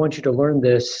 I want you to learn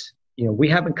this. We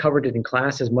haven't covered it in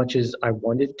class as much as I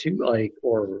wanted to, like,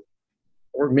 or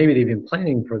maybe they've been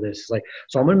planning for this. Like,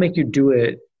 so I'm going to make you do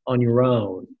it on your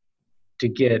own to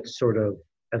get sort of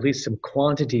at least some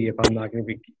quantity if I'm not going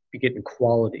to be getting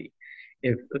quality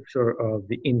if sort of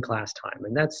the in-class time.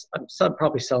 And I'm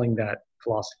probably selling that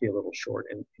philosophy a little short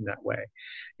in that way.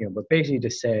 But basically to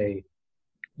say,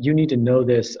 you need to know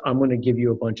this, I'm going to give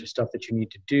you a bunch of stuff that you need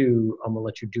to do, I'm going to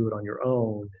let you do it on your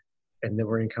own, and then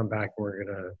we're going to come back and we're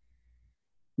going to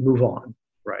move on,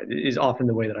 right? It is often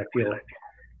the way that I feel like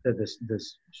that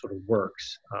this sort of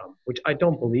works, which I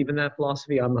don't believe in that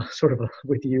philosophy. I'm sort of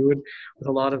with you with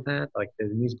a lot of that. Like, there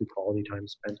needs to be quality time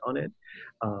spent on it,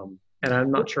 and I'm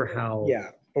not sure how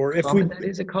or if that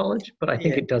is at college, but I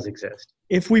think it does exist.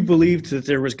 If we believed that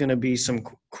there was going to be some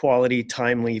quality,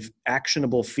 timely,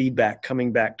 actionable feedback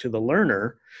coming back to the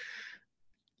learner,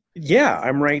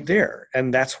 I'm right there,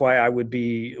 and that's why I would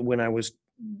be, when I was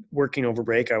working over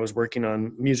break, I was working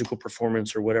on musical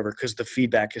performance or whatever, because the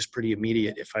feedback is pretty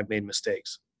immediate if I've made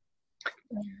mistakes.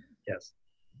 Yes.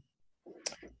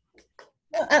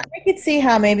 I could see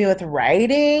how maybe with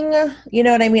writing, you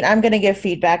know what I mean? I'm going to give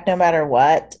feedback no matter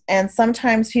what. And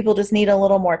sometimes people just need a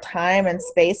little more time and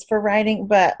space for writing,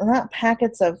 but not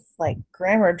packets of like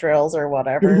grammar drills or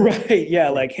whatever. Right. Yeah.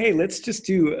 Like, hey, let's just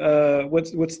do,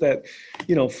 what's that,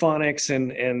 phonics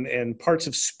and parts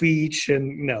of speech,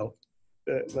 and no.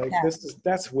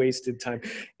 That's wasted time.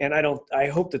 And I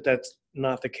hope that that's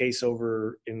not the case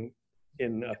over in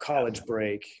a college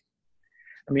break.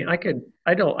 I mean,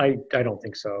 I don't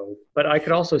think so, but I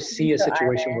could also see a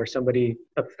situation where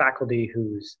a faculty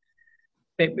who's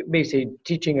basically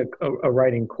teaching a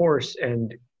writing course,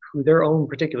 and who their own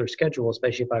particular schedule,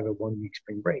 especially if I have a 1 week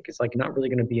spring break, it's like not really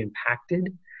going to be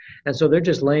impacted. And so they're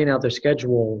just laying out their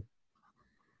schedule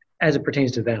as it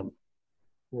pertains to them.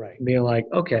 Right. Being like,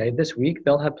 okay, this week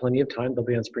they'll have plenty of time. They'll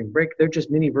be on spring break. They're just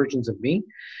mini versions of me.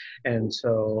 And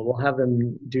so we'll have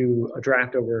them do a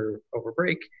draft over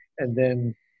break, and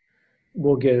then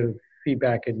we'll give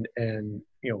feedback and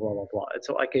blah, blah, blah. And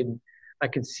so I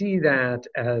can see that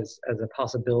as a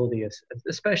possibility,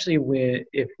 especially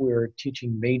if we're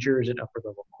teaching majors and upper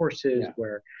level courses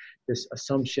where this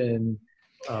assumption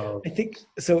I think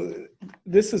so.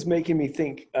 This is making me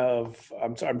think of.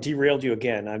 I'm sorry, I've derailed you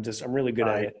again. I'm really good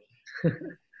at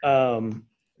it.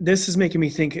 This is making me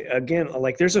think again.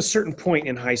 Like, there's a certain point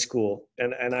in high school,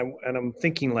 and I'm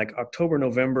thinking like October,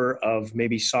 November of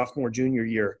maybe sophomore, junior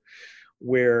year,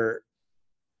 where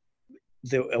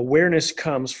the awareness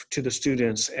comes to the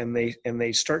students, and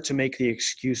they start to make the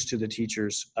excuse to the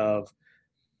teachers of,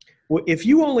 well, if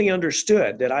you only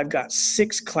understood that I've got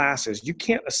 6 classes, you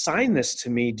can't assign this to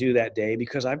me due that day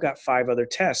because I've got 5 other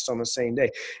tests on the same day.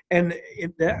 And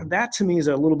that to me is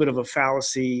a little bit of a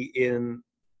fallacy in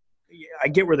I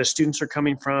get where the students are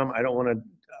coming from.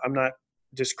 I'm not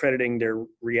discrediting their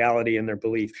reality and their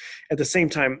belief. At the same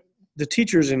time, the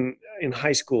teachers in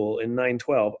high school in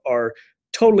 9-12 are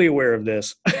totally aware of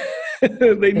this.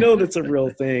 They know that's a real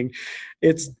thing.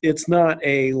 It's not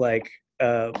a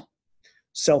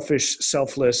selfish,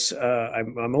 selfless,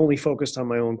 I'm only focused on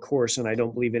my own course and I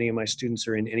don't believe any of my students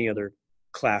are in any other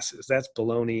classes. That's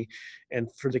baloney. And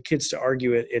for the kids to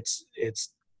argue it, it's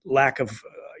lack of,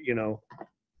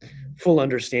 full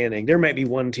understanding. There might be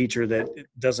one teacher that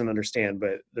doesn't understand,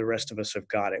 but the rest of us have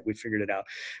got it. We figured it out.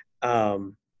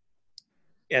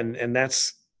 And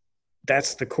that's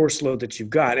the course load that you've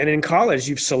got. And in college,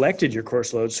 you've selected your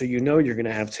course load, so you're going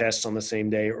to have tests on the same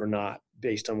day or not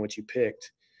based on what you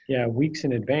picked. Yeah, weeks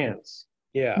in advance.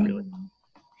 Yeah. Really.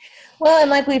 Well,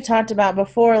 and like we've talked about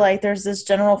before, like there's this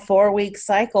general 4-week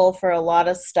cycle for a lot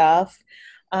of stuff.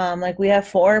 Like we have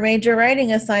 4 major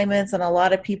writing assignments, and a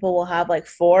lot of people will have like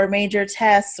 4 major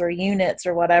tests or units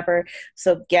or whatever.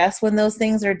 So guess when those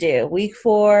things are due? Week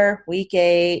 4, week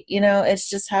 8, it's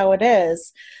just how it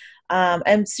is.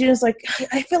 And students like,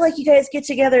 I feel like you guys get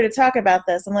together to talk about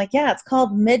this. I'm like, yeah, it's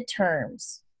called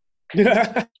midterms.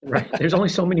 Right. There's only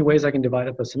so many ways I can divide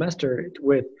up a semester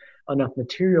with enough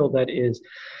material that is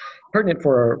pertinent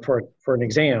for an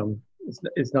exam.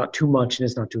 It's not too much and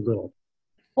it's not too little.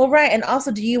 Well, right. And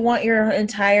also, do you want your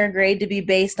entire grade to be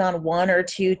based on 1 or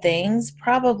 2 things?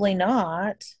 Probably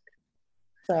not.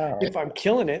 So if I'm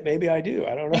killing it, maybe I do.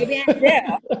 I don't know. Maybe I do.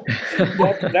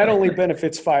 that only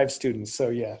benefits 5 students. So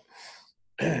yeah.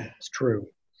 It's true.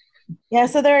 Yeah,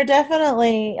 so there are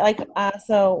definitely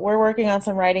so we're working on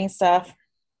some writing stuff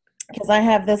because I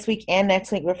have this week and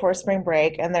next week before spring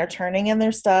break, and they're turning in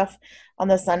their stuff on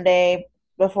the Sunday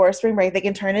before spring break. They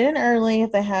can turn it in early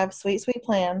if they have sweet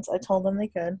plans. I told them they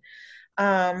could.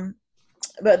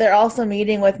 But they're also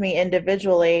meeting with me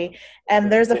individually,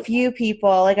 and there's a few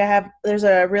people, there's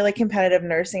a really competitive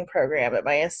nursing program at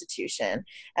my institution,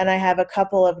 and I have a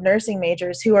couple of nursing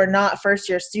majors who are not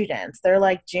first-year students. They're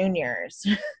like juniors.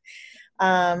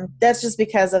 That's just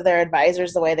because of their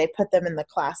advisors, the way they put them in the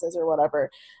classes or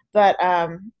whatever. But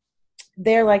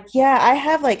they're like, yeah, I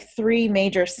have 3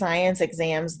 major science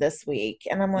exams this week.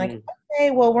 And I'm like,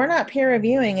 okay, well, we're not peer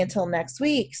reviewing until next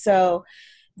week, so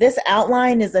this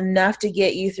outline is enough to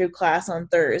get you through class on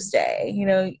Thursday.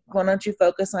 Why don't you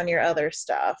focus on your other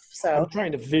stuff? So I'm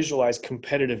trying to visualize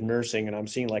competitive nursing, and I'm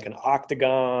seeing like an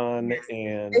octagon,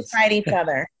 and they fight each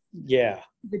other. Yeah.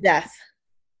 To death.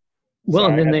 Well,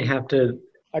 and then they have to,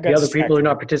 the other people who are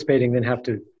not participating then have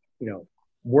to,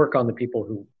 work on the people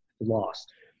who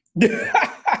lost.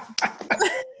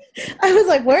 I was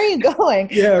like, where are you going?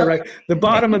 Yeah, right. The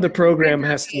bottom of the program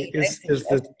is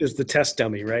the test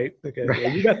dummy, right? Okay. Right.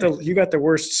 Well, you got the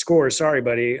worst score. Sorry,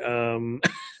 buddy. Well,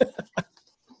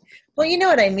 you know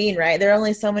what I mean, right? There are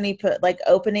only so many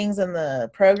openings in the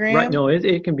program. Right. No,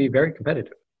 it can be very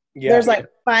competitive. Yeah. There's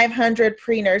 500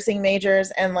 pre-nursing majors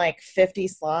and 50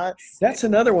 slots. That's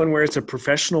another one where it's a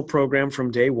professional program from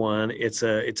day one. It's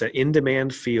an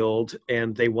in-demand field,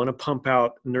 and they want to pump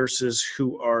out nurses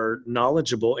who are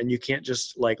knowledgeable, and you can't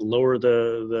just lower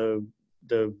the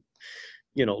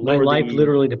my life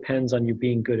literally depends on you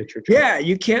being good at your job. Yeah,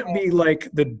 you can't be like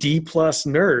the D+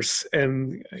 nurse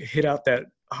and hit out that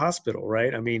hospital,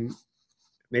 right? I mean,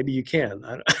 maybe you can.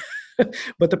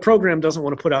 But the program doesn't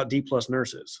want to put out D+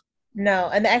 nurses. No,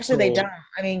 and actually they don't.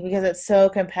 I mean, because it's so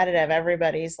competitive,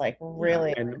 everybody's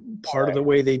really. And part of the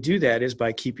way they do that is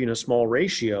by keeping a small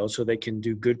ratio so they can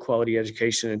do good quality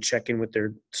education and check in with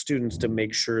their students to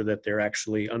make sure that they're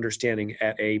actually understanding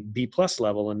at a B+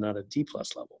 level and not a D+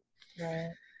 level. Right.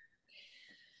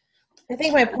 I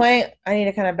think my point, I need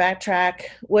to kind of backtrack,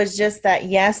 was just that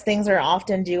yes, things are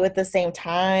often due at the same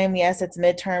time. Yes, it's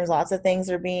midterms. Lots of things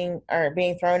are being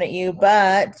thrown at you,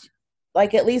 but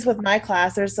at least with my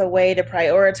class, there's a way to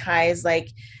prioritize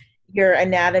your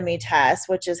anatomy test,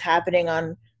 which is happening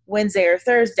on Wednesday or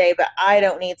Thursday, but I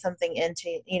don't need something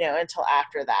until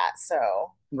after that.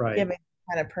 So give me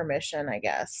kind of permission, I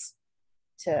guess,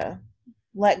 to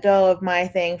let go of my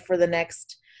thing for the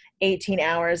next 18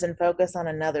 hours and focus on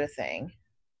another thing.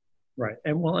 Right.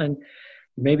 And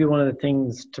maybe one of the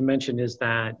things to mention is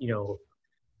that,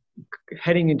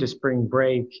 heading into spring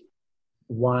break,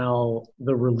 while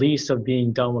the release of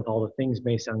being done with all the things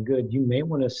may sound good, you may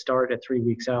want to start at 3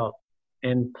 weeks out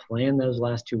and plan those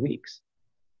last 2 weeks.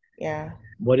 Yeah.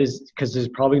 Because there's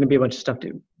probably going to be a bunch of stuff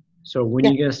to do. So when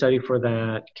are you going to study for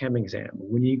that chem exam?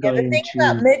 When are you going to the thing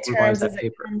about midterms that is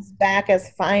paper? It comes back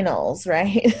as finals,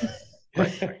 right?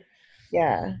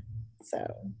 Yeah. So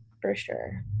for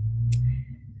sure.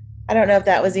 I don't know if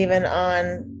that was even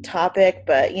on topic,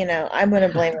 but I'm going to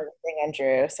blame everything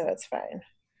Andrew, so it's fine.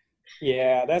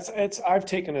 Yeah, I've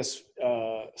taken us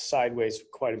sideways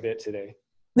quite a bit today.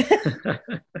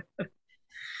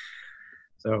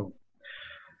 So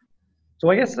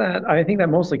I guess I think that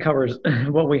mostly covers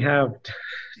what we have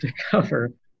to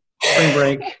cover. Spring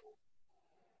break.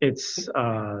 It's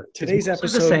Today's it's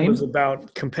episode the same. was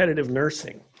about competitive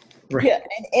nursing. Right. Yeah,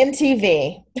 and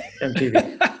MTV.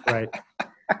 MTV, right?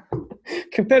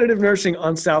 Competitive nursing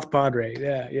on South Padre.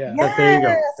 Yeah. Yes. There you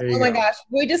go. There you Oh my go. gosh,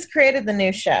 we just created the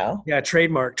new show. Yeah,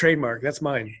 trademark. That's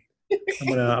mine.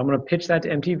 I'm gonna pitch that to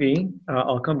MTV.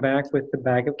 I'll come back with the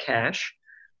bag of cash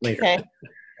later. Okay.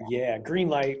 Yeah, green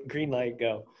light,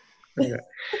 go. Okay.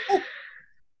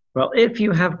 Well, if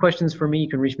you have questions for me, you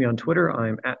can reach me on Twitter.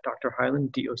 I'm at Dr.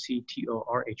 Hyland,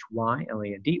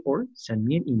 DoctorHyland, or send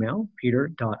me an email,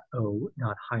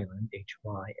 peter.o.hyland,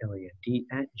 HYLAND,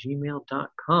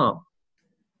 @gmail.com.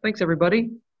 Thanks,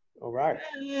 everybody. All right.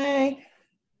 Bye.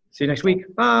 See you next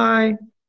week. Bye.